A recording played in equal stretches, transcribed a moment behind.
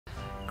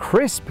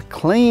Crisp,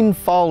 clean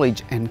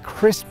foliage and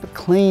crisp,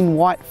 clean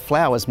white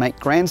flowers make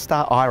Grand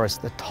Star Iris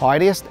the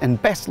tidiest and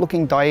best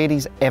looking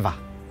dietes ever.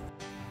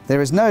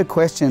 There is no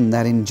question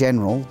that in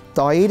general,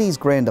 Dietes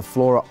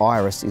grandiflora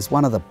iris is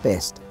one of the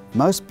best,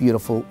 most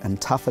beautiful and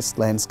toughest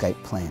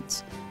landscape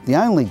plants. The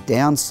only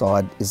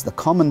downside is the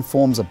common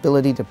form's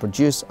ability to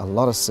produce a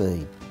lot of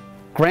seed.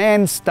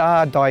 Grand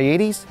Star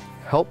Dietes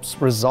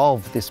helps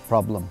resolve this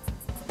problem.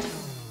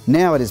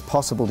 Now it is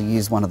possible to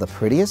use one of the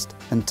prettiest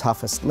and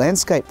toughest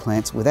landscape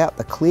plants without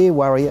the clear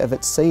worry of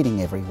it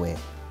seeding everywhere.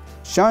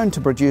 Shown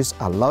to produce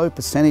a low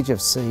percentage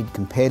of seed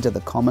compared to the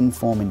common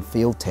form in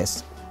field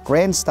tests,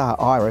 Grand Star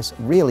Iris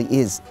really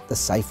is the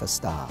safer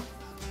star.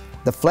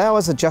 The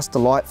flowers are just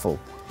delightful,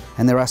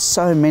 and there are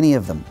so many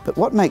of them, but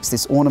what makes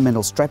this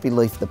ornamental strappy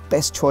leaf the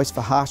best choice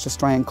for harsh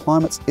Australian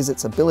climates is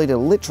its ability to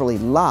literally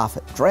laugh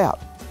at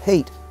drought,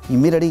 heat,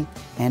 humidity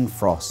and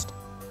frost.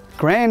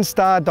 Grand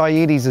Star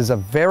Dietes is a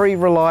very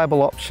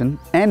reliable option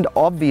and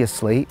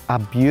obviously a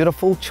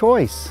beautiful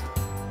choice.